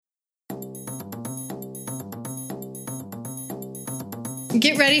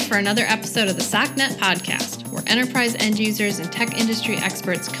Get ready for another episode of the SOCnet podcast, where enterprise end users and tech industry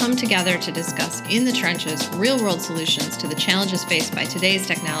experts come together to discuss in the trenches real-world solutions to the challenges faced by today's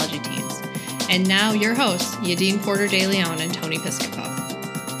technology teams. And now your hosts, Yadine Porter de Leon and Tony Piscopo.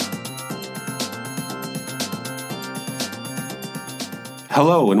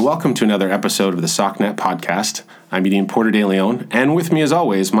 Hello, and welcome to another episode of the SOCnet podcast. I'm Yadine Porter de Leon, and with me as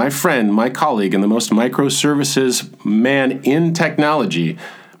always, my friend, my colleague, and the most microservices man in technology,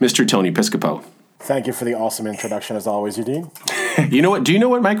 Mr. Tony Piscopo. Thank you for the awesome introduction as always, Yadine. You know what? Do you know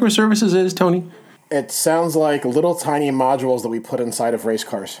what microservices is, Tony? It sounds like little tiny modules that we put inside of race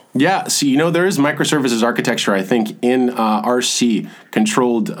cars. Yeah, so there is microservices architecture, I think, in RC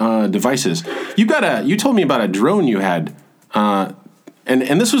controlled devices. You told me about a drone you had,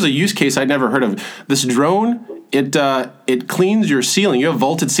 and this was a use case I'd never heard of. This drone, it cleans your ceiling. You have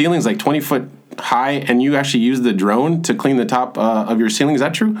vaulted ceilings like 20 foot high, and you actually use the drone to clean the top of your ceiling. Is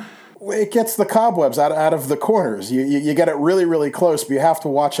that true? It gets the cobwebs out of the corners. You get it really, really close, but you have to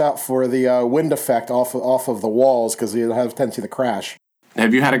watch out for the wind effect off of the walls because you have a tendency to crash.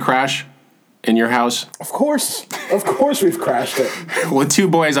 Have you had a crash in your house? Of course we've crashed it. With two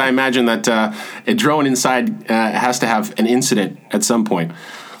boys, I imagine that a drone inside has to have an incident at some point.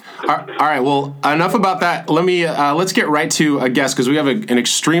 All right, well, enough about that. Let's get right to a guest, because we have an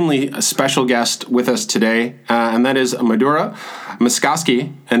extremely special guest with us today, and that is Madhura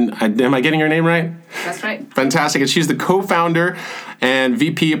Maskasky. And am I getting your name right? That's right. Fantastic. And she's the co-founder and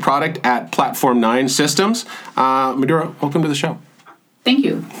VP of product at Platform 9 Systems. Madhura, welcome to the show. Thank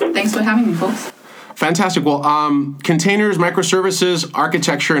you. Thanks for having me, folks. Fantastic. Well, containers, microservices,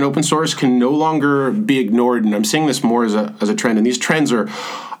 architecture, and open source can no longer be ignored, and I'm seeing this more as a trend. And these trends are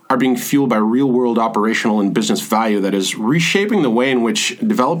being fueled by real-world operational and business value that is reshaping the way in which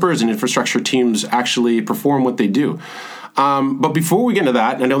developers and infrastructure teams actually perform what they do. But before we get into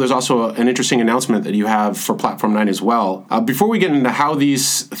that, I know there's also an interesting announcement that you have for Platform 9 as well. Before we get into how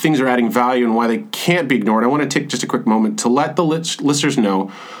these things are adding value and why they can't be ignored, I want to take just a quick moment to let the listeners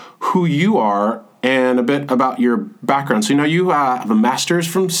know who you are and a bit about your background. So, you have a master's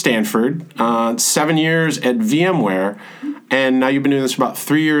from Stanford, 7 years at VMware, and now you've been doing this for about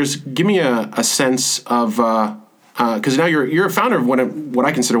 3 years. Give me a sense of, because now you're a founder of what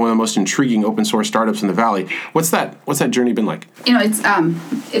I consider one of the most intriguing open source startups in the Valley. What's that journey been like?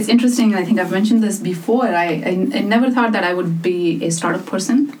 It's interesting. I think I've mentioned this before. I never thought that I would be a startup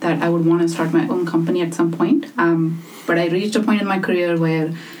person, that I would want to start my own company at some point. But I reached a point in my career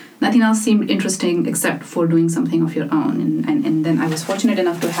where nothing else seemed interesting except for doing something of your own. And then I was fortunate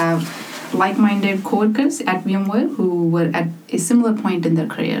enough to have like-minded coworkers at VMware who were at a similar point in their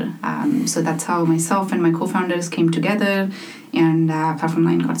career. So that's how myself and my co-founders came together, and Platform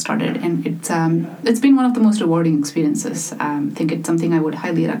 9 got started. And it's been one of the most rewarding experiences. I think it's something I would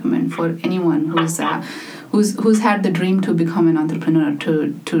highly recommend for anyone who's had the dream to become an entrepreneur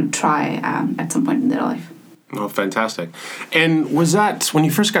to try at some point in their life. Oh, fantastic. And was that, when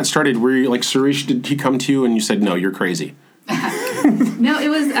you first got started, were you like, Suresh, did he come to you and you said, no, you're crazy? No, it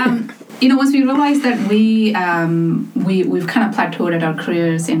was, once we realized that we've kind of plateaued at our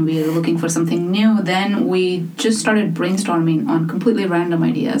careers and we were looking for something new, then we just started brainstorming on completely random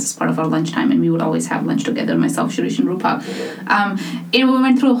ideas as part of our lunchtime, and we would always have lunch together, myself, Suresh, and Rupa. And we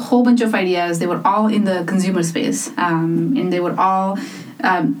went through a whole bunch of ideas. They were all in the consumer space, and they were all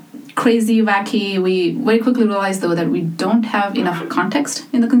crazy, wacky. We very quickly realized, though, that we don't have enough context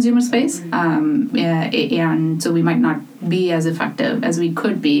in the consumer space, and so we might not be as effective as we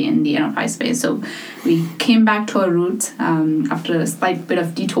could be in the enterprise space. So we came back to our roots after a slight bit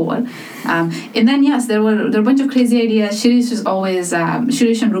of detour. And then, yes, there were a bunch of crazy ideas.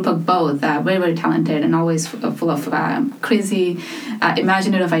 Suresh and Rupa both very, very talented and always full of crazy,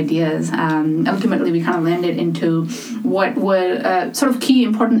 imaginative ideas. Ultimately, we kind of landed into what were sort of key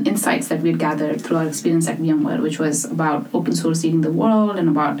important insights that we'd gathered through our experience at VMware, which was about open source eating the world and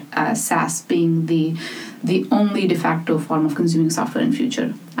about SaaS being the only de facto form of consuming software in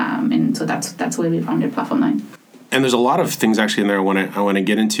future. And so that's where we founded Platform 9. And there's a lot of things actually in there I want to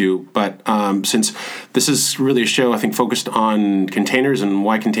get into, but since this is really a show, I think, focused on containers and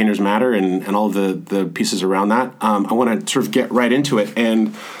why containers matter and all of the pieces around that, I want to sort of get right into it.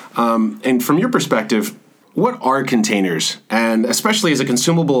 And from your perspective, what are containers? And especially as a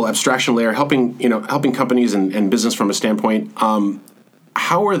consumable abstraction layer, helping companies and business from a standpoint,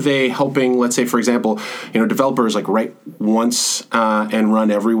 how are they helping, let's say, for example, developers like write once and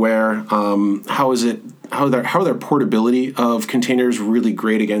run everywhere? How are their portability of containers really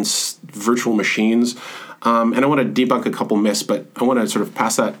great against virtual machines? And I want to debunk a couple myths, but I want to sort of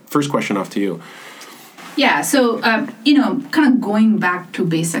pass that first question off to you. Yeah, so, kind of going back to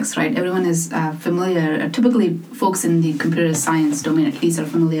basics, right? Everyone is familiar, typically folks in the computer science domain at least are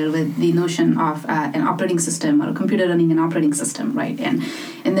familiar with the notion of an operating system or a computer running an operating system, right?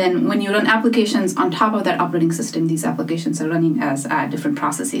 And then when you run applications on top of that operating system, these applications are running as different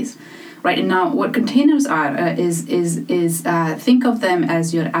processes. Right, and now what containers are is think of them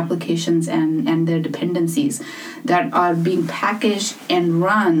as your applications and their dependencies that are being packaged and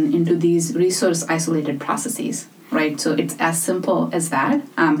run into these resource isolated processes. Right, so it's as simple as that.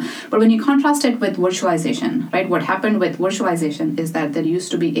 But when you contrast it with virtualization, right, what happened with virtualization is that there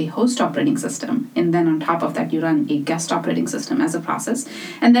used to be a host operating system, and then on top of that, you run a guest operating system as a process,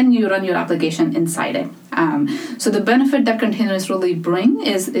 and then you run your application inside it. So the benefit that containers really bring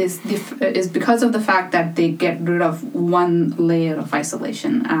is because of the fact that they get rid of one layer of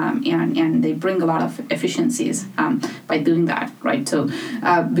isolation, and they bring a lot of efficiencies by doing that, right? So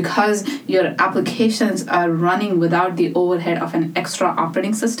because your applications are running without the overhead of an extra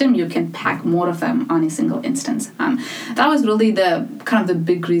operating system, you can pack more of them on a single instance. That was really the kind of the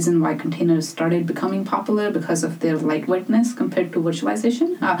big reason why containers started becoming popular, because of their lightweightness compared to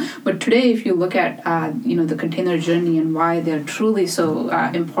virtualization. But today, if you look at the container journey and why they're truly so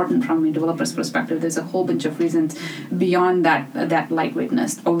important from a developer's perspective, there's a whole bunch of reasons beyond that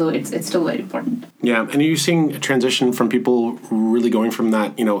lightweightness, although it's still very important. Yeah, and are you seeing a transition from people really going from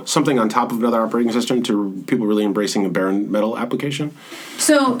that, something on top of another operating system to people really embracing a bare metal application?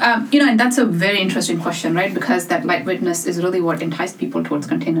 So, and that's a very interesting question, right? Because that lightweightness is really what enticed people towards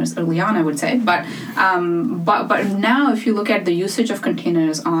containers early on, I would say. But now, if you look at the usage of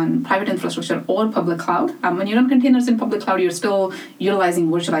containers on private infrastructure or public cloud, when you run containers in public cloud, you're still utilizing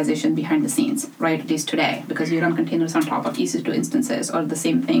virtualization behind the scenes, right? At least today, because you run containers on top of EC2 instances, or the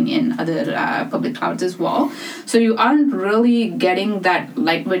same thing in other public clouds as well. So you aren't really getting that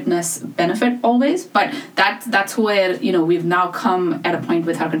lightweightness benefit always, but that's where we've now come at a point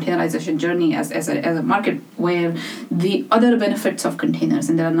with our containerization journey as a market, where the other benefits of containers,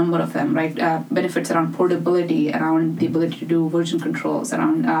 and there are a number of them, right? Benefits around portability, around the ability to do version controls,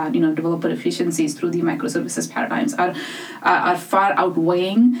 around developer efficiencies through the microservices paradigms are far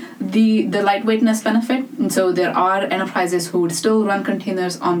outweighing the lightweightness benefit. And so there are enterprises who would still run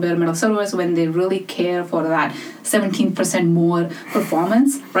containers on bare metal servers when they really care for that 17% more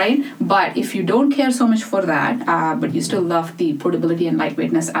performance, right? But if you don't care so much for that, but you still love the portability and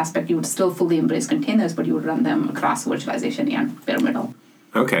lightweightness aspect, you would still fully embrace containers, but you would run them across virtualization and bare metal.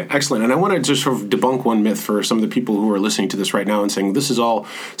 Okay, excellent. And I want to just sort of debunk one myth for some of the people who are listening to this right now and saying, this is all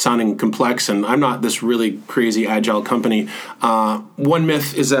sounding complex and I'm not this really crazy agile company. One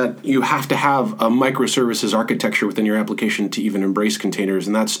myth is that you have to have a microservices architecture within your application to even embrace containers,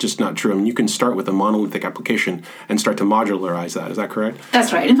 and that's just not true. I mean, you can start with a monolithic application and start to modularize that. Is that correct?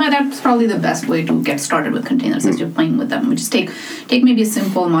 That's right. In fact, that's probably the best way to get started with containers as you're playing with them. We just take maybe a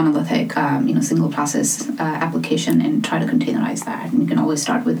simple monolithic, single process application and try to containerize that. And you can always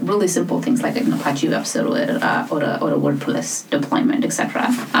start with really simple things like an Apache web server or a WordPress deployment,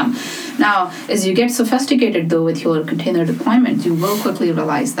 etc. Now, as you get sophisticated, though, with your container deployment, you will quickly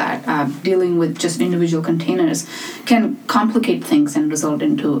realize that dealing with just individual containers can complicate things and result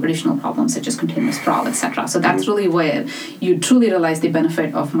into additional problems such as container sprawl, etc. So that's really where you truly realize the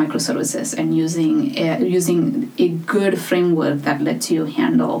benefit of microservices and using a good framework that lets you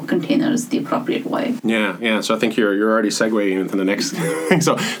handle containers the appropriate way. Yeah. So I think you're already segueing into the next thing.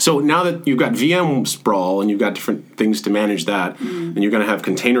 So now that you've got VM sprawl and you've got different things to manage that, and you're going to have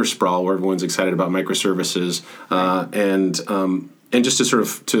container sprawl where everyone's excited about microservices, and just to sort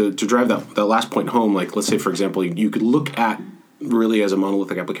of to drive that last point home, like let's say, for example, you could look at really as a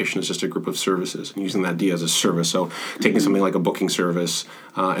monolithic application is just a group of services and using that D as a service. So taking something like a booking service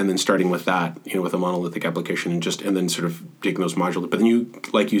and then starting with that, with a monolithic application and then sort of taking those modular. But then you,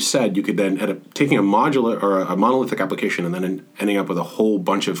 like you said, you could then end up taking a modular or a monolithic application and then ending up with a whole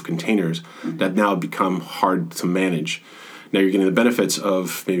bunch of containers that now become hard to manage. Now you're getting the benefits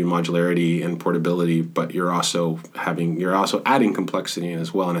of maybe modularity and portability, but you're also adding complexity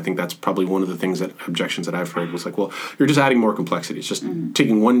as well. And I think that's probably one of the objections that I've heard was like, well, you're just adding more complexity. It's just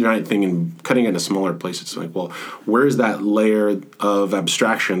taking one giant thing and cutting it into smaller places. It's like, well, where is that layer of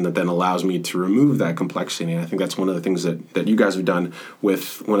abstraction that then allows me to remove that complexity? And I think that's one of the things that you guys have done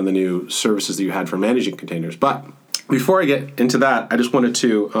with one of the new services that you had for managing containers. But before I get into that, I just wanted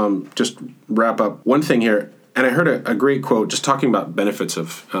to just wrap up one thing here. And I heard a great quote just talking about benefits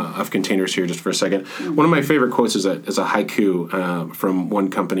of containers here just for a second. One of my favorite quotes is a haiku from one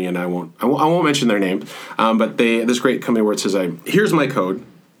company, and I won't mention their name, but this great company where it says, "Here's my code,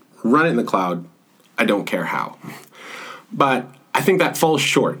 run it in the cloud, I don't care how." But I think that falls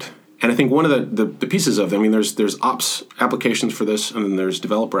short. And I think one of the pieces of, there's ops applications for this, and then there's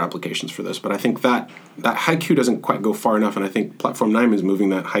developer applications for this. But I think that HiQ doesn't quite go far enough, and I think Platform 9 is moving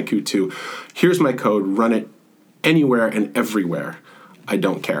that HiQ to, here's my code, run it anywhere and everywhere. I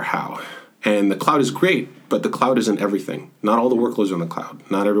don't care how. And the cloud is great, but the cloud isn't everything. Not all the workloads are in the cloud.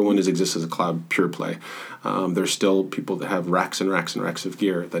 Not everyone exists as a cloud pure play. There's still people that have racks and racks and racks of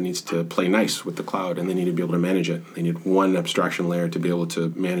gear that needs to play nice with the cloud, and they need to be able to manage it. They need one abstraction layer to be able to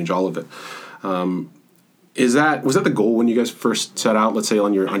manage all of it. Was that the goal when you guys first set out? Let's say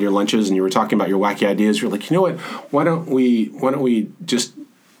on your lunches, and you were talking about your wacky ideas. You're like, you know what? Why don't we just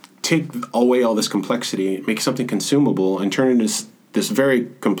take away all this complexity, make something consumable, and turn it into this very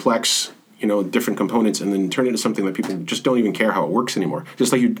complex, different components, and then turn it into something that people just don't even care how it works anymore.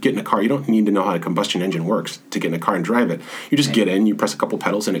 Just like you get in a car, you don't need to know how a combustion engine works to get in a car and drive it. You just get in, you press a couple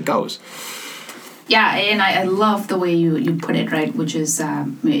pedals, and it goes. Yeah, and I love the way you put it, right? Which is,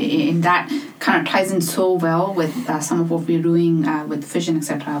 in that kind of ties in so well with some of what we're doing with Fission,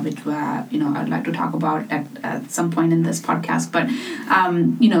 etc., which I'd like to talk about at some point in this podcast. But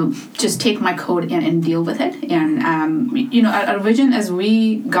just take my code and deal with it. And our vision as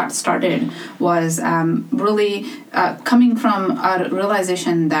we got started was really coming from a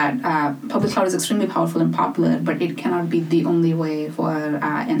realization that public cloud is extremely powerful and popular, but it cannot be the only way for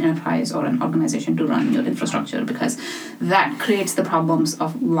an enterprise or an organization to run your infrastructure, because that creates the problems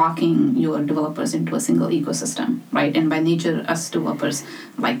of locking your developers into a single ecosystem, right? And by nature, us developers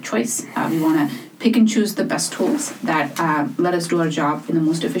like choice. We want to pick and choose the best tools that let us do our job in the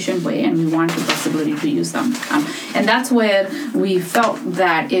most efficient way, and we want the flexibility to use them. And that's where we felt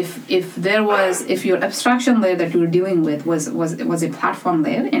that if your abstraction layer that you were dealing with was a platform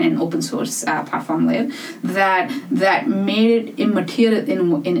layer and an open source platform layer, that made it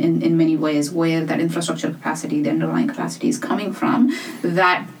immaterial in many ways where that infrastructure capacity, the underlying capacity is coming from,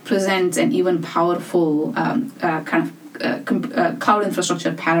 that presents an even powerful cloud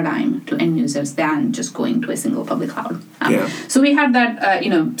infrastructure paradigm to end users than just going to a single public cloud. So we had that,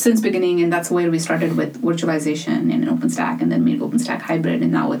 since beginning, and that's where we started with virtualization in OpenStack, and then made OpenStack hybrid,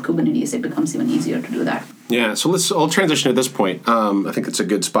 and now with Kubernetes, it becomes even easier to do that. Yeah, so I'll transition at this point. I think it's a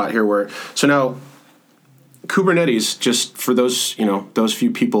good spot here so now Kubernetes, just for those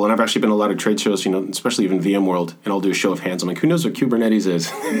few people, and I've actually been to a lot of trade shows, especially even VMworld, and I'll do a show of hands. I'm like, who knows what Kubernetes is?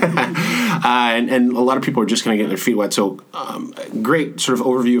 and a lot of people are just kind of getting their feet wet. So great sort of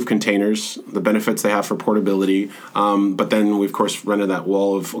overview of containers, the benefits they have for portability. But then we, of course, run into that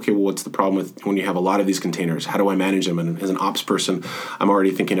wall of, okay, well, what's the problem with when you have a lot of these containers? How do I manage them? And as an ops person, I'm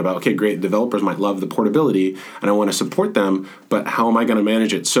already thinking about, okay, great, developers might love the portability, and I want to support them, but how am I going to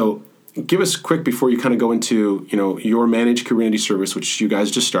manage it? So give us quick before you kind of go into your managed Kubernetes service, which you guys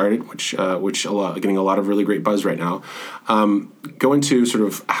just started, which getting a lot of really great buzz right now. Go into sort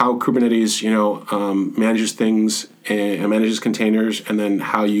of how Kubernetes manages things and manages containers, and then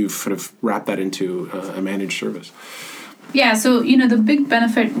how you've sort of wrapped that into a managed service. Yeah, so the big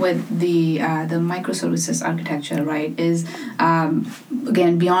benefit with the microservices architecture, right, is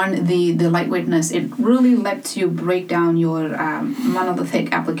again beyond the lightweightness, it really lets you break down your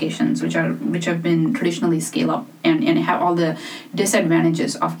monolithic applications, which have been traditionally scale up and have all the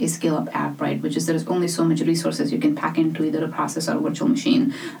disadvantages of a scale up app, right? Which is there's only so much resources you can pack into either a process or a virtual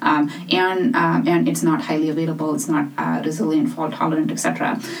machine, and it's not highly available, it's not resilient, fault tolerant,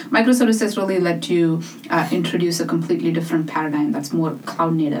 etc. Microservices really let you introduce a completely different paradigm that's more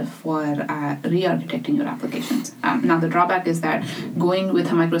cloud native for re-architecting your applications. Now the drawback is that going with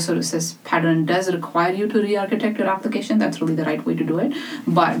a microservices pattern does require you to re-architect your application. That's really the right way to do it.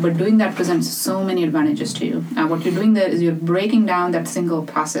 But doing that presents so many advantages to you. What you're doing there is you're breaking down that single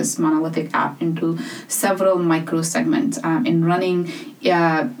process monolithic app into several micro segments and running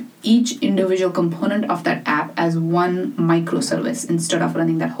each individual component of that app as one microservice instead of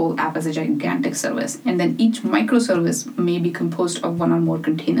running that whole app as a gigantic service. And then each microservice may be composed of one or more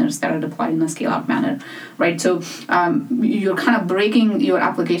containers that are deployed in a scale-out manner, right? So you're kind of breaking your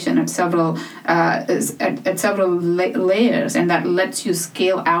application at several layers, and that lets you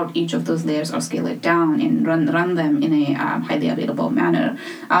scale out each of those layers or scale it down and run them in a highly available manner.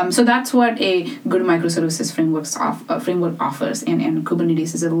 So that's what a good microservices framework offers, and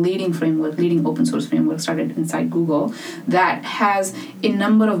Kubernetes is a leading open source framework started inside Google that has a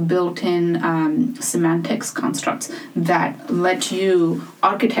number of built-in semantics constructs that let you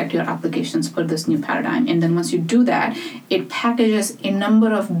architect your applications for this new paradigm. And then once you do that, it packages a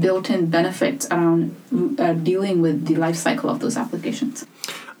number of built-in benefits around dealing with the life cycle of those applications.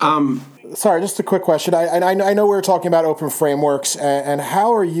 Sorry, just a quick question. I know we were talking about open frameworks, and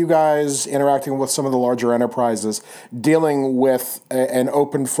how are you guys interacting with some of the larger enterprises dealing with an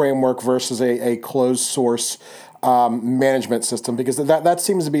open framework versus a closed source management system? Because that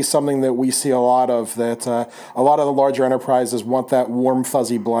seems to be something that we see a lot of, that a lot of the larger enterprises want that warm,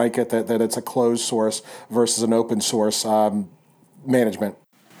 fuzzy blanket that it's a closed source versus an open source management.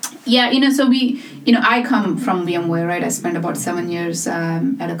 Yeah, so I come from VMware, right? I spent about 7 years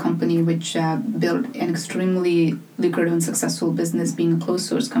at a company which built an extremely lucrative and successful business being a closed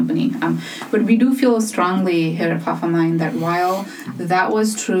source company. But we do feel strongly here at Papa9 that while that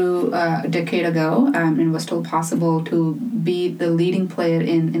was true a decade ago, it was still possible to be the leading player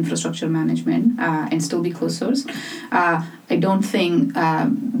in infrastructure management and still be closed source. I don't think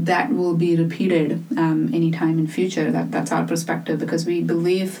that will be repeated anytime in future. That's our perspective, because we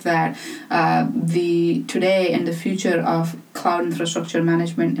believe that the today and the future of cloud infrastructure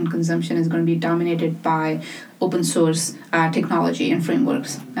management and consumption is going to be dominated by open source technology and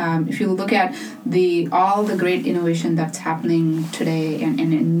frameworks. If you look at all the great innovation that's happening today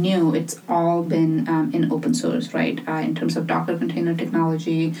and new, it's all been in open source, right? In terms of Docker container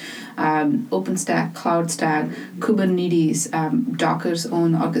technology, OpenStack, CloudStack, Kubernetes, Docker's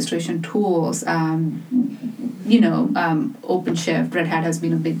own orchestration tools, OpenShift. Red Hat has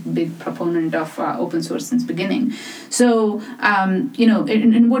been a big proponent of open source since beginning. So,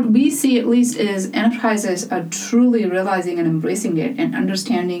 and what we see at least is enterprises are truly realizing and embracing it and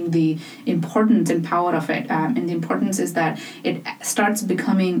understanding the importance and power of it. And the importance is that it starts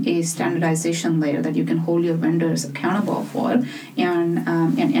becoming a standardization layer that you can hold your vendors accountable for, and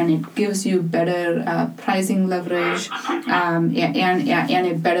it gives you better pricing leverage and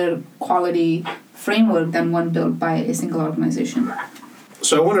a better quality framework than one built by a single organization.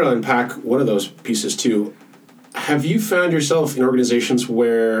 So I wanted to unpack one of those pieces too. Have you found yourself in organizations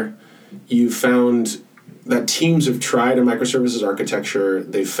where you found that teams have tried a microservices architecture,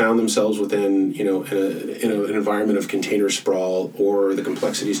 they've found themselves within, in an environment of container sprawl, or the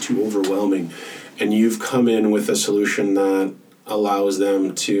complexity is too overwhelming, and you've come in with a solution that allows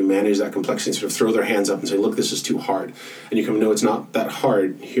them to manage that complexity and sort of throw their hands up and say, look, this is too hard. And you come, no, it's not that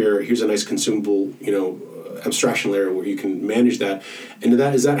hard. Here's a nice consumable, abstraction layer where you can manage that. And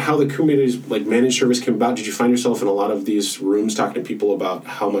is that how the Kubernetes managed service came about? Did you find yourself in a lot of these rooms talking to people about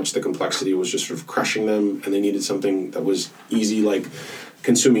how much the complexity was just sort of crushing them, and they needed something that was easy, like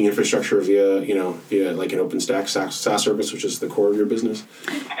consuming infrastructure via like an OpenStack SaaS service, which is the core of your business?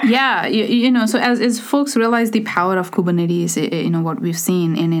 Yeah, so as folks realize the power of Kubernetes, what we've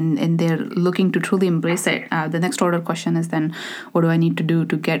seen, and they're looking to truly embrace it, the next order question is then, what do I need to do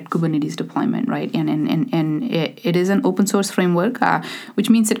to get Kubernetes deployment, right? And it is an open source framework, which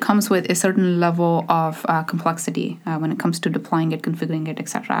means it comes with a certain level of complexity when it comes to deploying it, configuring it,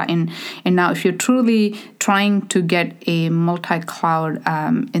 etc. And now if you're truly trying to get a multi-cloud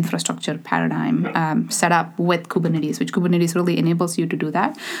infrastructure paradigm set up with Kubernetes, which Kubernetes really enables you to do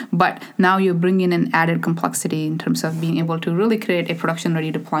that. But now you bring in an added complexity in terms of being able to really create a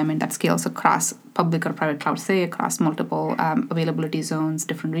production-ready deployment that scales across public or private cloud, say across multiple availability zones,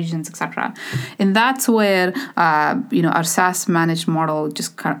 different regions, etc. And that's where our SaaS managed model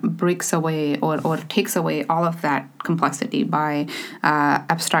just kind of breaks away or takes away all of that complexity by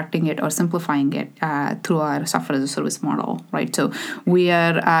abstracting it or simplifying it through our software as a service model, right? So we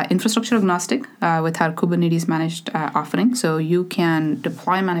are infrastructure agnostic with our Kubernetes managed offering. So you can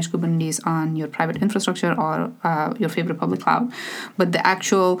deploy managed Kubernetes on your private infrastructure or your favorite public cloud, but the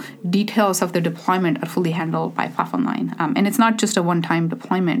actual details of the deployment are fully handled by Papa9. And it's not just a one-time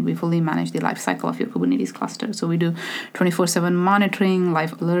deployment. We fully manage the life cycle of your Kubernetes cluster. So we do 24/7 monitoring,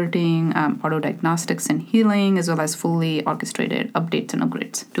 live alerting, auto diagnostics and healing, as well as fully orchestrated updates and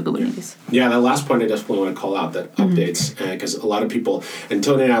upgrades to Kubernetes. Yeah, that last point I definitely want to call out, that updates, because a lot of people, and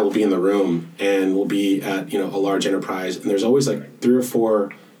Tony and I will be in the room, and we'll be at a large enterprise, and there's always like 3 or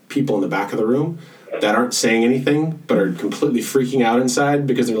 4 people in the back of the room that aren't saying anything but are completely freaking out inside,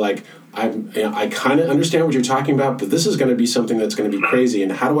 because they're like, I kind of understand what you're talking about, but this is going to be something that's going to be crazy, and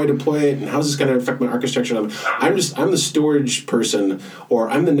how do I deploy it, and how is this going to affect my architecture? I'm the storage person, or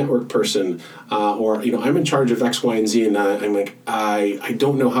I'm the network person, or I'm in charge of X, Y, and Z, and I'm like, I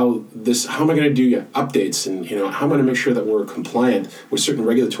don't know how am I going to do updates, and how am I going to make sure that we're compliant with certain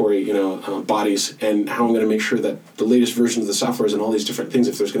regulatory bodies, and how I'm going to make sure that the latest versions of the software and all these different things,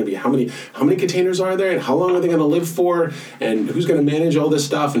 if there's going to be how many containers are there, and how long are they going to live for, and who's going to manage all this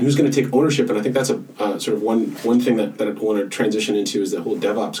stuff, and who's going to take ownership. And I think that's a sort of one thing that I want to transition into, is the whole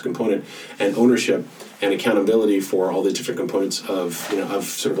DevOps component and ownership. and accountability for all the different components of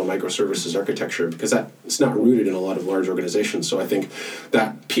sort of a microservices architecture, because it's not rooted in a lot of large organizations. So I think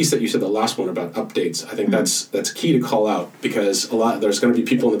that piece that you said, the last one about updates, I think that's key to call out, because there's going to be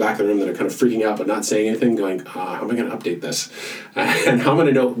people in the back of the room that are kind of freaking out but not saying anything, going, how am I going to update this? And how am I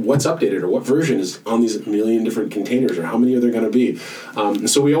going to know what's updated or what version is on these million different containers, or how many are there going to be? And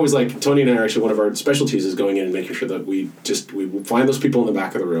so we always Tony and I are actually, one of our specialties is going in and making sure that we find those people in the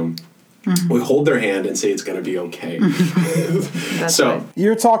back of the room. Mm-hmm. We hold their hand and say it's going to be okay. That's right.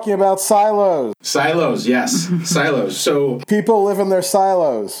 You're talking about silos. Silos, yes, silos. So people live in their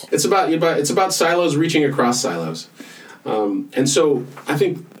silos. It's about silos reaching across silos, and so I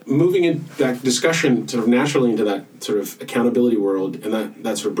think moving in that discussion sort of naturally into that sort of accountability world, and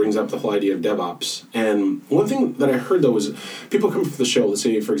that sort of brings up the whole idea of DevOps. And one thing that I heard though is people come to the show. Let's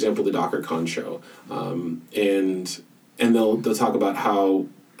say, for example, the DockerCon show, and they'll talk about how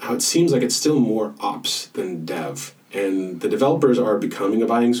it seems like it's still more ops than dev. And the developers are becoming a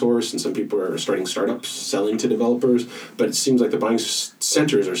buying source, and some people are starting startups selling to developers, but it seems like the buying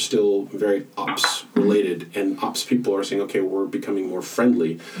centers are still very ops related, and ops people are saying, okay, we're becoming more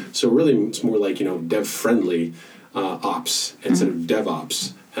friendly. So really it's more like, dev friendly ops instead of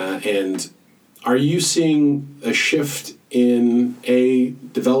DevOps. And are you seeing a shift in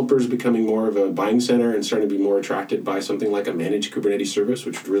developers becoming more of a buying center and starting to be more attracted by something like a managed Kubernetes service,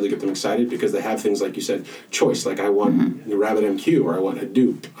 which would really get them excited because they have things, like you said, choice, like I want RabbitMQ or I want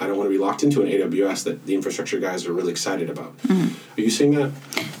Hadoop. I don't want to be locked into an AWS that the infrastructure guys are really excited about. Are you seeing that?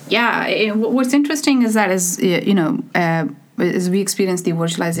 Yeah. What's interesting is that as we experienced the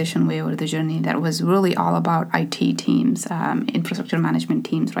virtualization wave or the journey, that was really all about IT teams, infrastructure management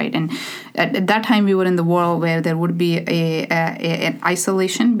teams, right? And at that time, we were in the world where there would be an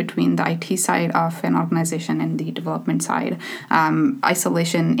isolation between the IT side of an organization and the development side.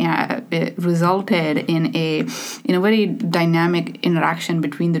 Isolation it resulted in a very dynamic interaction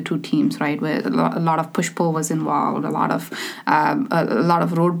between the two teams, right? Where a lot of push-pull was involved, a lot of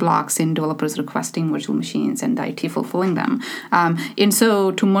roadblocks in developers requesting virtual machines and the IT fulfilling them. And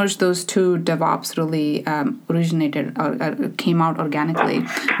so to merge those two, DevOps really originated or came out organically,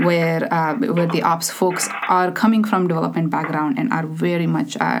 where the ops folks are coming from development background and are very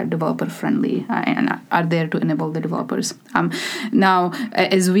much developer friendly and are there to enable the developers. Now,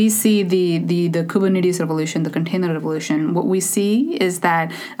 as we see the Kubernetes revolution, the container revolution, what we see is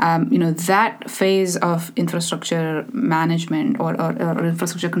that that phase of infrastructure management or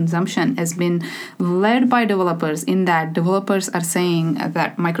infrastructure consumption has been led by developers, in that developers are saying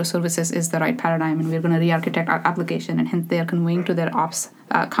that microservices is the right paradigm and we're going to re-architect our application, and hence they are conveying to their ops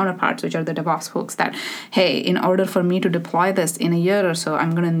counterparts, which are the DevOps folks, that, hey, in order for me to deploy this in a year or so,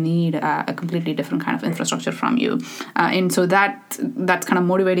 I'm going to need a completely different kind of infrastructure from you. And so that's kind of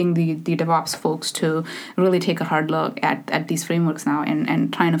motivating the DevOps folks to really take a hard look at these frameworks now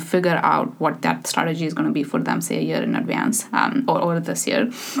and trying to figure out what that strategy is going to be for them, say, a year in advance or this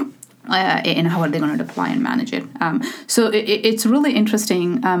year. And how are they going to deploy and manage it? So it's really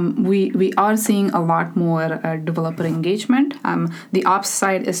interesting. We are seeing a lot more developer engagement. The ops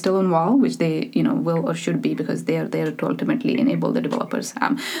side is still involved, which they will or should be, because they are there to ultimately enable the developers.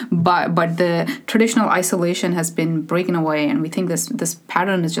 But the traditional isolation has been breaking away, and we think this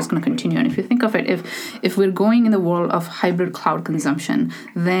pattern is just going to continue. And if you think of it, if we're going in the world of hybrid cloud consumption,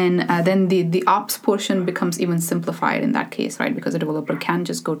 then the ops portion becomes even simplified in that case, right? Because a developer can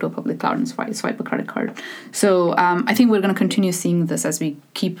just go to a public cloud and swipe a credit card. So I think we're going to continue seeing this as we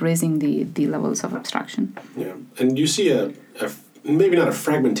keep raising the levels of abstraction. Yeah, and you see a maybe not a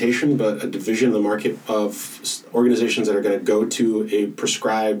fragmentation, but a division in the market of organizations that are going to go to a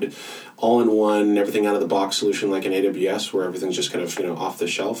prescribed all-in-one, everything-out-of-the-box solution like an AWS, where everything's just kind of off the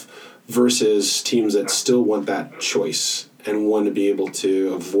shelf, versus teams that still want that choice and want to be able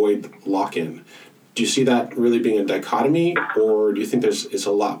to avoid lock-in. Do you see that really being a dichotomy, or do you think it's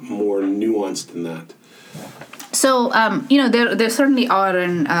a lot more nuanced than that? So, there certainly are,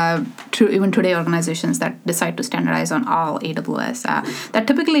 even today, organizations that decide to standardize on all AWS. That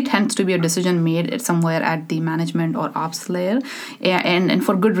typically tends to be a decision made somewhere at the management or ops layer, and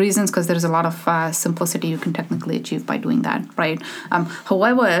for good reasons, because there's a lot of simplicity you can technically achieve by doing that, right?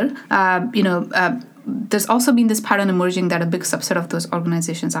 However, there's also been this pattern emerging that a big subset of those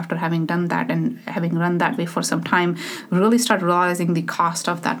organizations, after having done that and having run that way for some time, really start realizing the cost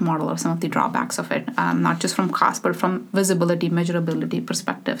of that model or some of the drawbacks of it, not just from cost, but from visibility, measurability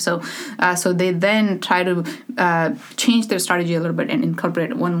perspective. So they then try to change their strategy a little bit and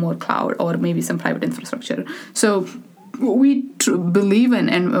incorporate one more cloud or maybe some private infrastructure. So what we believe in,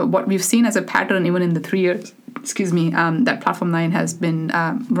 and what we've seen as a pattern even in the 3 years that Platform 9 has been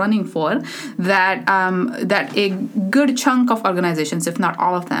running for, that a good chunk of organizations, if not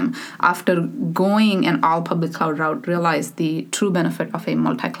all of them, after going an all public cloud route, realize the true benefit of a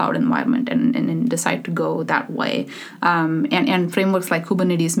multi-cloud environment and decide to go that way. And frameworks like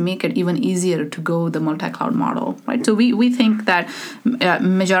Kubernetes make it even easier to go the multi-cloud model, right? So we think that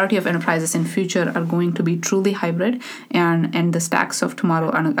majority of enterprises in future are going to be truly hybrid, and the stacks of tomorrow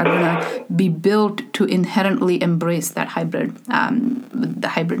are going to be built to inherently embrace that the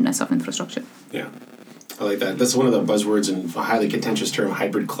hybridness of infrastructure. Yeah. I like that. That's one of the buzzwords and a highly contentious term,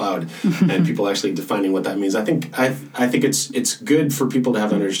 hybrid cloud, and people actually defining what that means. I think it's good for people to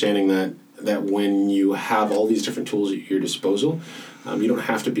have an understanding that when you have all these different tools at your disposal, you don't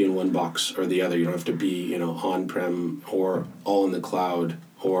have to be in one box or the other. You don't have to be on-prem or all in the cloud,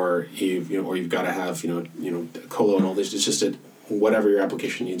 or you've got to have colo and all this. It's just that whatever your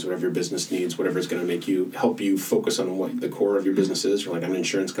application needs, whatever your business needs, whatever is going to help you focus on what the core of your business is. You're like, I'm an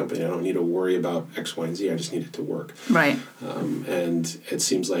insurance company. I don't need to worry about X, Y, and Z. I just need it to work. Right. And it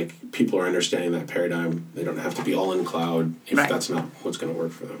seems like people are understanding that paradigm. They don't have to be all in cloud if that's not what's going to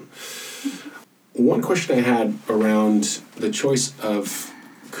work for them. One question I had around the choice of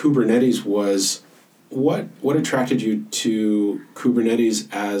Kubernetes was, what attracted you to Kubernetes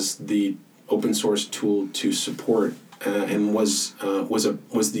as the open source tool to support? And was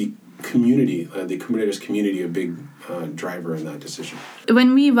the community, the Kubernetes community, a big driver in that decision?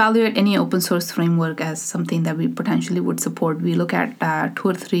 When we evaluate any open source framework as something that we potentially would support, we look at 2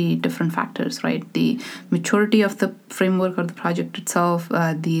 or 3 different factors, right? The maturity of the framework or the project itself,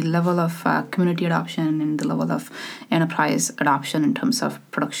 the level of community adoption, and the level of enterprise adoption in terms of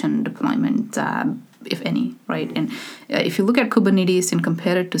production deployment, if any, right? And if you look at Kubernetes and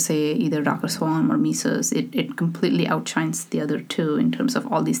compare it to, say, either Docker Swarm or Mesos, it completely outshines the other two in terms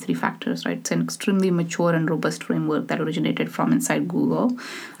of all these 3 factors, right? It's an extremely mature and robust framework that originated from inside Google,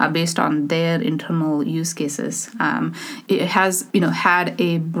 based on their internal use cases. It has, had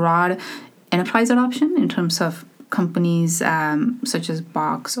a broad enterprise adoption in terms of companies such as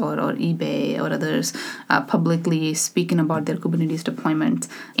Box or eBay or others publicly speaking about their Kubernetes deployments.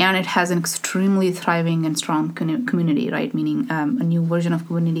 And it has an extremely thriving and strong community, right? Meaning a new version of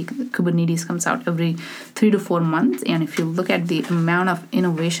Kubernetes comes out every 3 to 4 months. And if you look at the amount of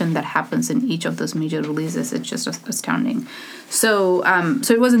innovation that happens in each of those major releases, it's just astounding. So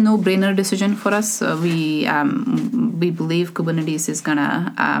it was a no-brainer decision for us. We believe Kubernetes is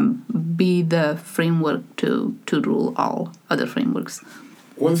gonna be the framework to rule all other frameworks.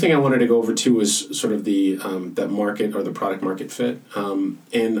 One thing I wanted to go over too is sort of the that market or the product market fit.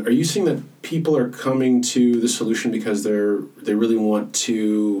 And are you seeing that people are coming to the solution because they really want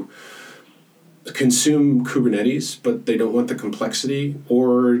to consume Kubernetes, but they don't want the complexity,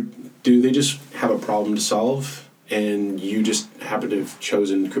 or do they just have a problem to solve? And you just happen to have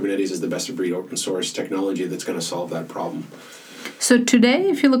chosen Kubernetes as the best-of-breed open-source technology that's going to solve that problem? So today,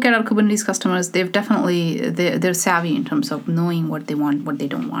 if you look at our Kubernetes customers, they're savvy in terms of knowing what they want, what they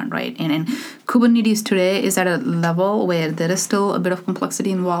don't want, right? And Kubernetes today is at a level where there is still a bit of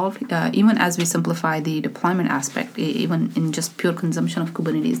complexity involved. Even as we simplify the deployment aspect, even in just pure consumption of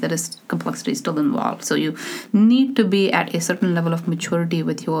Kubernetes, there is complexity still involved. So you need to be at a certain level of maturity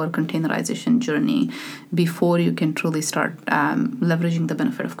with your containerization journey before you can truly start leveraging the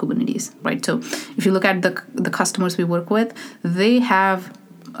benefit of Kubernetes, right? So if you look at the customers we work with, they have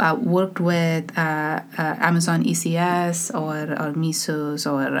worked with Amazon ECS or Mesos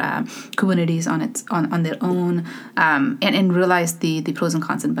or Kubernetes on their own, and realize the pros and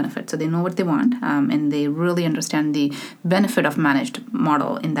cons and benefits. So they know what they want, and they really understand the benefit of managed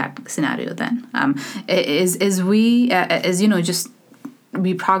model in that scenario. Then,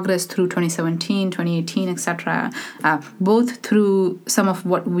 we progressed through 2017, 2018, etc., both through some of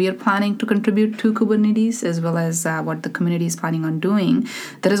what we are planning to contribute to Kubernetes as well as what the community is planning on doing.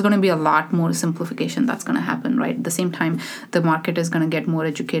 There is going to be a lot more simplification that's going to happen, right? At the same time, the market is going to get more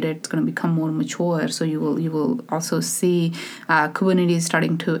educated. It's going to become more mature. So you will also see Kubernetes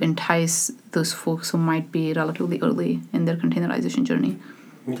starting to entice those folks who might be relatively early in their containerization journey.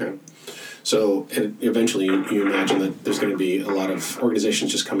 Okay. So eventually you imagine that there's going to be a lot of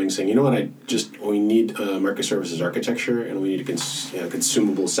organizations just coming saying, you know what, we need a microservices architecture, and we need a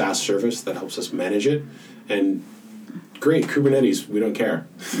consumable SaaS service that helps us manage it. And great, Kubernetes, we don't care.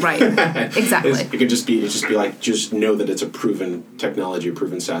 Right. Exactly. It could just be like, just know that it's a proven technology, a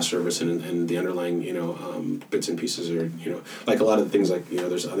proven SaaS service, and the underlying, bits and pieces are, like a lot of the things, like,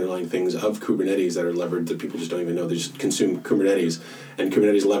 there's underlying things of Kubernetes that are levered that people just don't even know. They just consume Kubernetes, and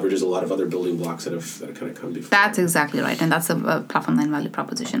Kubernetes leverages a lot of other building blocks that have kind of come before. That's exactly right, and that's a platform line value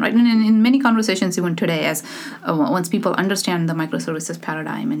proposition, right? And in many conversations even today, as once people understand the microservices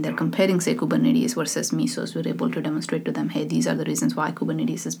paradigm and they're comparing, say, Kubernetes versus Mesos, we're able to demonstrate to them, hey, these are the reasons why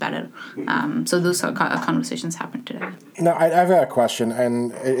Kubernetes is better. So those are conversations happen today. Now, I've got a question,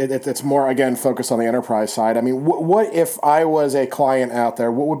 and it's more, again, focused on the enterprise side. I mean, what if I was a client out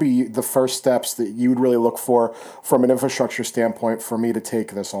there, what would be the first steps that you would really look for from an infrastructure standpoint for me to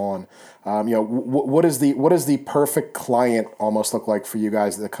take this on? What does the perfect client almost look like for you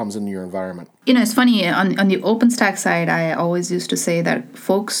guys that comes into your environment? It's funny, on the OpenStack side, I always used to say that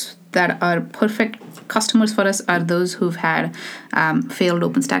folks that are perfect customers for us are those who've had failed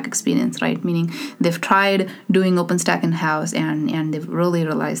OpenStack experience, right? Meaning they've tried doing OpenStack in-house and they've really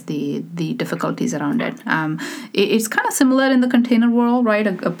realized the difficulties around it. It's kind of similar in the container world, right?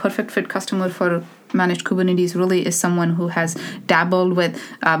 A perfect fit customer for managed Kubernetes really is someone who has dabbled with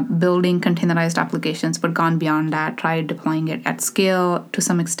building containerized applications, but gone beyond that, tried deploying it at scale to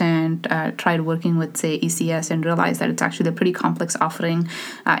some extent, tried working with, say, ECS, and realized that it's actually a pretty complex offering,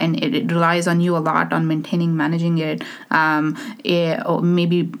 and it relies on you a lot on maintaining, managing it, or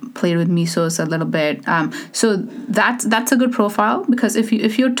maybe played with Mesos a little bit. So that's a good profile, because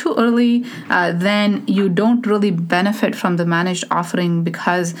if you're too early, then you don't really benefit from the managed offering,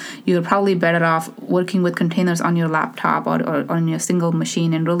 because you're probably better off working with containers on your laptop or on your single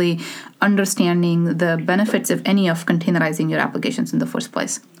machine and really understanding the benefits, if any, of containerizing your applications in the first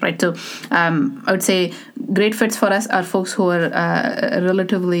place, right? So I would say great fits for us are folks who are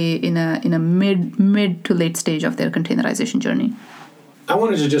relatively in a mid to late stage of their containerization journey. I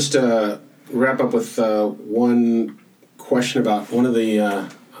wanted to just wrap up with one question about one of the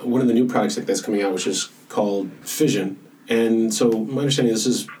new products that's coming out, which is called Fission. And so my understanding, this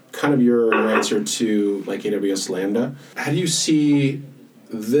is kind of your answer to like AWS Lambda. How do you see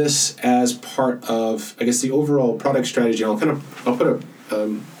this as part of, I guess, the overall product strategy? And I'll put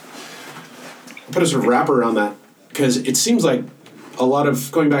a sort of wrapper around that, because it seems like a lot of,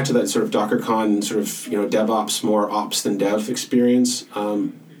 going back to that sort of DockerCon sort of, DevOps, more ops than dev experience,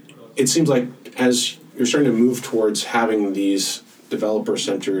 it seems like as you're starting to move towards having these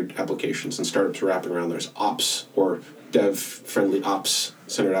developer-centered applications and startups wrapping around those ops or dev-friendly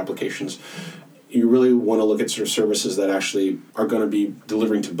ops-centered applications, you really want to look at sort of services that actually are going to be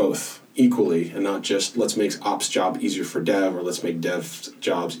delivering to both equally, and not just let's make ops job easier for dev, or let's make dev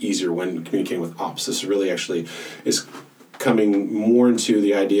jobs easier when communicating with ops. This really actually is coming more into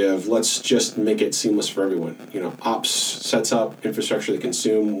the idea of let's just make it seamless for everyone. Ops sets up infrastructure to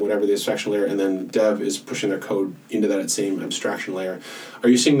consume whatever the abstraction layer, and then dev is pushing their code into that same abstraction layer. Are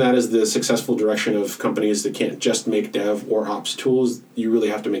you seeing that as the successful direction of companies that can't just make dev or ops tools? You really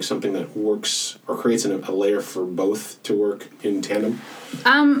have to make something that works or creates a layer for both to work in tandem?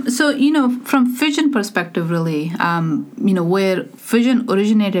 So, from Fission perspective, really, where Fission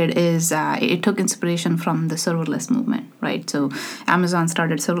originated is it took inspiration from the serverless movement, right? So Amazon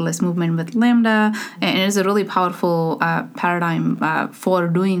started serverless movement with Lambda, and it is a really powerful paradigm for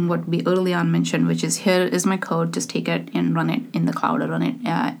doing what we early on mentioned, which is, here is my code, just take it and run it in the cloud, or run it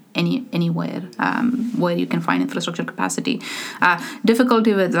anywhere where you can find infrastructure capacity.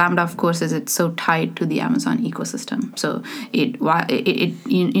 Difficulty with Lambda, of course, is it's so tied to the Amazon ecosystem. So it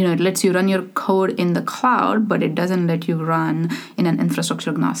lets you run your code in the cloud, but it doesn't let you run in an infrastructure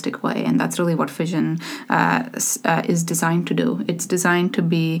agnostic way, and that's really what Fission is designed to do. It's designed to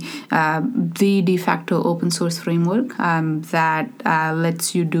be the de facto open source framework that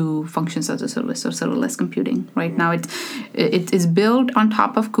lets you do functions as a service or serverless computing. Right now, it is built on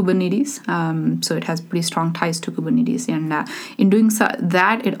top of Kubernetes, so it has pretty strong ties to Kubernetes, and in doing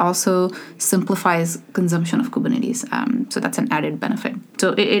that, it also simplifies consumption of Kubernetes. So that's an added benefit.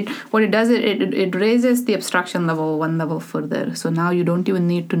 So what it does, it raises the abstraction level one level further. So now you don't even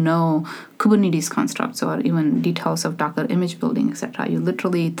need to know Kubernetes constructs or even details of Docker image building, etc. You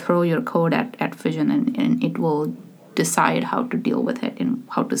literally throw your code at Fission, and it will decide how to deal with it and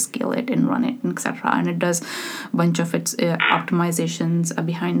how to scale it and run it, etc. And it does a bunch of its optimizations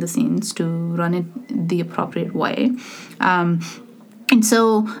behind the scenes to run it the appropriate way. And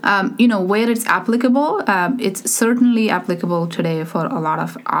so, where it's applicable, it's certainly applicable today for a lot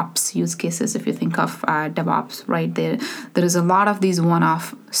of ops use cases. If you think of DevOps, right, there is a lot of these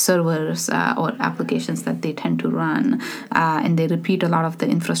one-off servers or applications that they tend to run, and they repeat a lot of the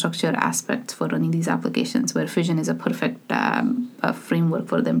infrastructure aspects for running these applications, where Fission is a perfect framework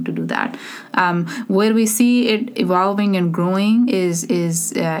for them to do that. Where we see it evolving and growing is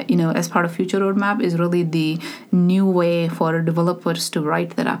as part of future roadmap, is really the new way for developers to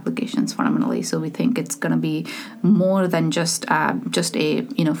write their applications fundamentally. So we think it's going to be more than just a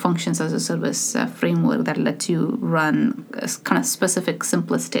functions as a service framework that lets you run kind of specific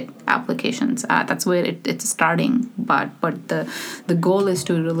simplistic applications. That's where it's starting, but the goal is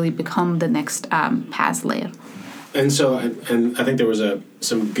to really become the next PaaS layer. And so, and I think there was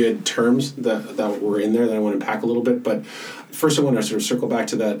some good terms that were in there that I want to unpack a little bit. But first, I want to sort of circle back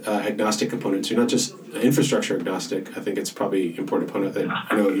to that agnostic component. So you're not just infrastructure agnostic. I think it's probably important to point out that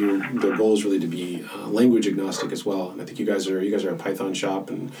the goal is really to be language agnostic as well. And I think you guys are a Python shop,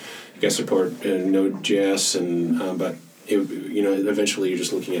 and you guys support Node.js, and but. Eventually you're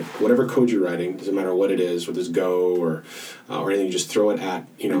just looking at whatever code you're writing, doesn't matter what it is, whether it's Go or anything, you just throw it at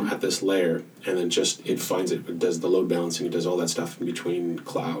at this layer, and then it finds it does the load balancing, it does all that stuff in between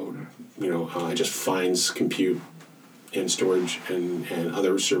cloud. It just finds compute and storage and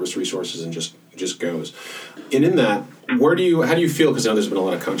other service resources and just goes. And in that, how do you feel? Because now there's been a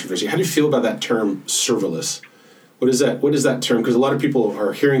lot of controversy. How do you feel about that term serverless? What is that term? Because a lot of people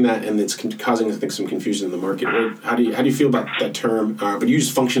are hearing that, and it's causing, I think, some confusion in the market. How do you feel about that term? But you use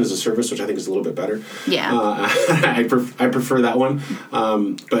function as a service, which I think is a little bit better. Yeah. I prefer that one.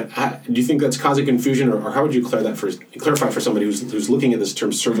 But do you think that's causing confusion, or how would you clarify for somebody who's looking at this term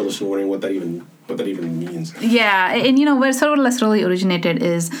serverless and wondering what that even means? Yeah, and where serverless really originated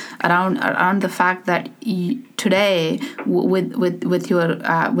is around the fact that today, with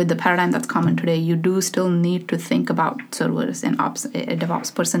the paradigm that's common today, you do still need to think about servers, and a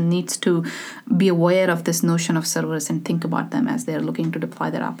DevOps person needs to be aware of this notion of servers and think about them as they're looking to deploy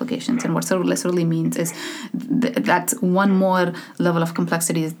their applications. And what serverless really means is that's one more level of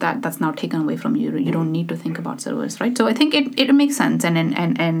complexity that's now taken away from you. You don't need to think about servers, right? So I think it makes sense,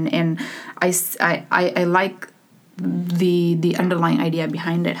 and I like the underlying idea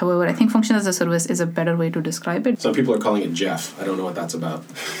behind it. However, I think function as a service is a better way to describe it. Some people are calling it Jeff. I don't know what that's about.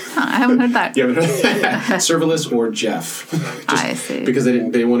 I haven't heard that. You haven't heard that? Serverless or Jeff. I see. Because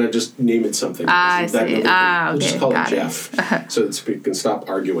they want to just name it something. I see. Okay. We'll just call it Jeff. So we can stop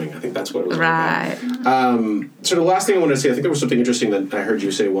arguing. I think that's what it was right. about. So the last thing I want to say, I think there was something interesting that I heard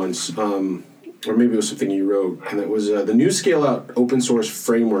you say once, or maybe it was something you wrote, and it was the new scale-out open source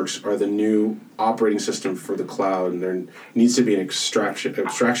frameworks are the new operating system for the cloud, and there needs to be an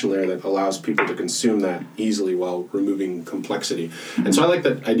abstraction layer that allows people to consume that easily while removing complexity. Mm-hmm. And so I like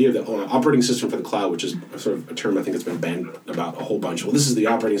that idea of the operating system for the cloud, which is sort of a term I think that's been banned about a whole bunch. Well, this is the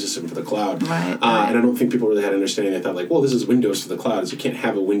operating system for the cloud. Right. And I don't think people really had an understanding. They thought, well, this is Windows for the cloud. So you can't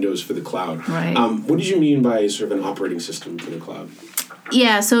have a Windows for the cloud. Right. What did you mean by sort of an operating system for the cloud?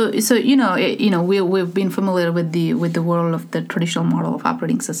 Yeah, so we've been familiar with the world of the traditional model of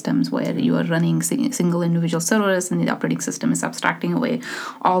operating systems, where you are running single individual servers, and the operating system is abstracting away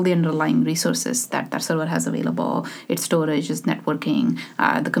all the underlying resources that server has available, its storage, its networking,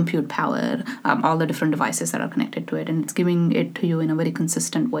 the compute power, all the different devices that are connected to it, and it's giving it to you in a very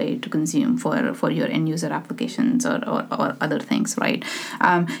consistent way to consume for your end user applications or other things, right?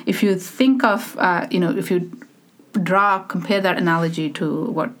 If you think of if you compare that analogy to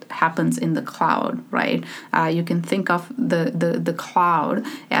what happens in the cloud, right? You can think of the cloud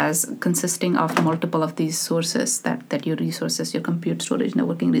as consisting of multiple of these sources that your resources, your compute, storage,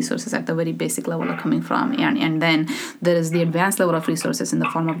 networking resources at the very basic level are coming from. And then there is the advanced level of resources in the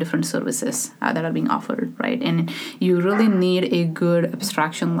form of different services that are being offered, right? And you really need a good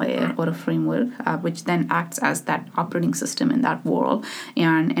abstraction layer or a framework, which then acts as that operating system in that world,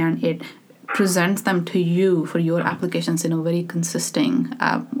 and it presents them to you for your applications in a very consistent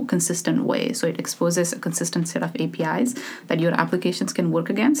way. So it exposes a consistent set of APIs that your applications can work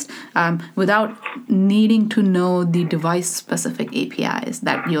against without needing to know the device-specific APIs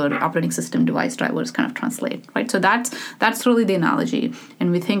that your operating system device drivers kind of translate, right? So that's really the analogy.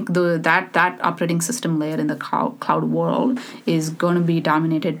 And we think that operating system layer in the cloud world is going to be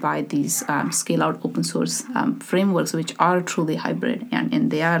dominated by these scale-out open source frameworks, which are truly hybrid,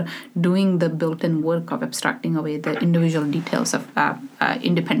 and they are doing the built-in work of abstracting away the individual details of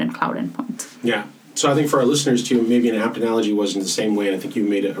independent cloud endpoints. Yeah. So I think for our listeners too, maybe an apt analogy was in the same way, and I think you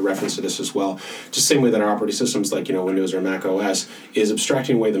made a reference to this as well, just the same way that our operating systems like, Windows or Mac OS is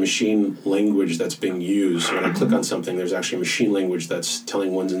abstracting away the machine language that's being used. So when I click on something, there's actually a machine language that's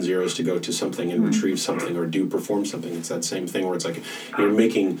telling ones and zeros to go to something and retrieve something or perform something. It's that same thing where it's like you're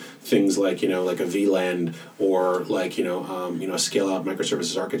making things like, like a VLAN or like, a scale-out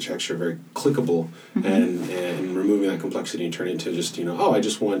microservices architecture very clickable and removing that complexity and turning it into just, I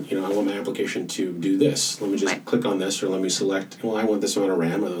want my application to do this. Let me just click on this, or let me select, I want this amount of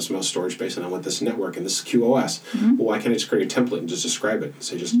RAM, or this amount of storage space, and I want this network, and this QoS. Well, why can't I just create a template and just describe it?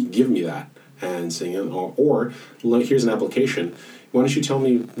 Say, just give me that. And saying, or here's an application. Why don't you tell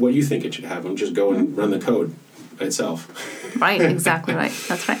me what you think it should have? And just go and run the code itself. Right, exactly right.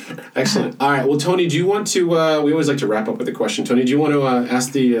 That's right. Excellent. All right. Well, Tony, do you want to, we always like to wrap up with a question. Tony, do you want to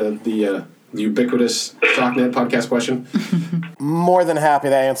ask the ubiquitous SOCNet podcast question? More than happy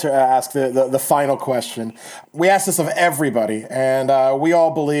to ask the final question. We ask this of everybody, and we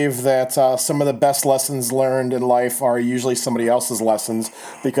all believe that some of the best lessons learned in life are usually somebody else's lessons,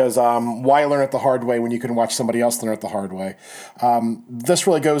 because why learn it the hard way when you can watch somebody else learn it the hard way? This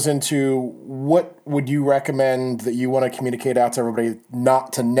really goes into what would you recommend that you want to communicate out to everybody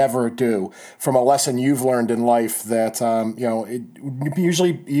not to never do from a lesson you've learned in life that,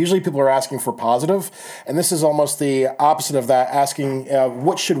 usually people are asking for positive, and this is almost the opposite of that, asking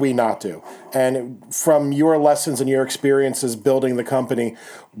what should we not do? And from your lessons and your experiences building the company,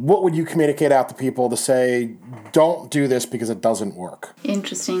 what would you communicate out to people to say, don't do this because it doesn't work?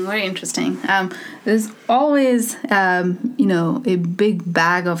 Interesting, very interesting. There's always, a big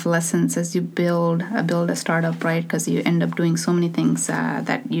bag of lessons as you build a startup, right? Because you end up doing so many things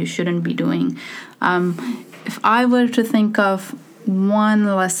that you shouldn't be doing. If I were to think of one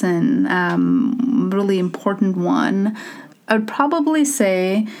lesson, really important one, I would probably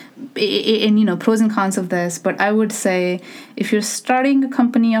say, and pros and cons of this, but I would say if you're starting a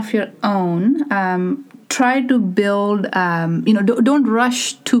company of your own, try to build, don't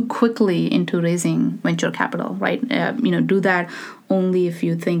rush too quickly into raising venture capital, right? Do that only if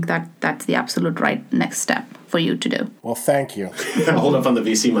you think that that's the absolute right next step for you to do. Well, thank you. Hold up on the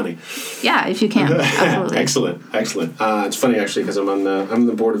VC money. Yeah, if you can. Absolutely. Excellent. It's funny actually because I'm on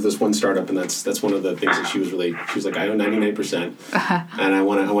the board of this one startup, and that's one of the things that she was like, I own 99%, and I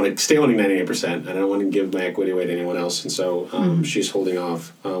want to stay owning 98%, and I don't want to give my equity away to anyone else, and so she's holding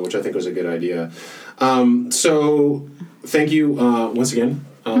off, which I think was a good idea. So thank you once again.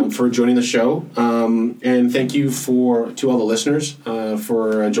 For joining the show, and thank you to all the listeners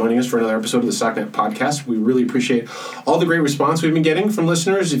for joining us for another episode of the SOCNet podcast. We really appreciate all the great response we've been getting from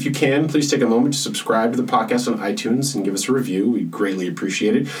listeners. If you can, please take a moment to subscribe to the podcast on iTunes and give us a review. We greatly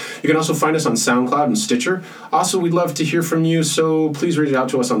appreciate it. You can also find us on SoundCloud and Stitcher. Also, we'd love to hear from you, so please reach out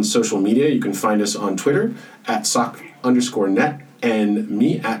to us on social media. You can find us on Twitter at @SOC_net and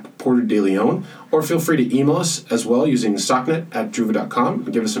me at Porter De Leon, or feel free to email us as well using socnet@druva.com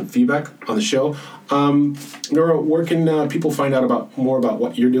and give us some feedback on the show. Nora, where can people find out more about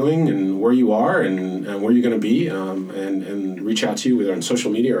what you're doing and where you are and where you're going to be, and reach out to you either on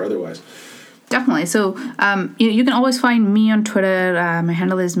social media or otherwise? Definitely. So you can always find me on Twitter. My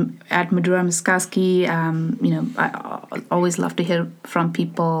handle is at Madhura Maskasky. I always love to hear from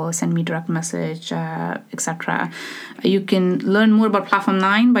people, send me direct message, etc. You can learn more about Platform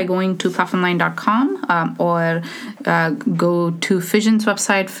 9 by going to platform9.com or go to Fission's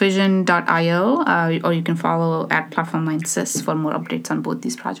website, fission.io, or you can follow at Platform 9 Sys for more updates on both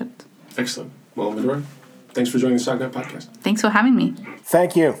these projects. Excellent. Well, Madhura, thanks for joining the SOCNet podcast. Thanks for having me.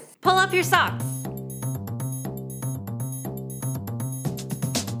 Thank you. Pull up your socks.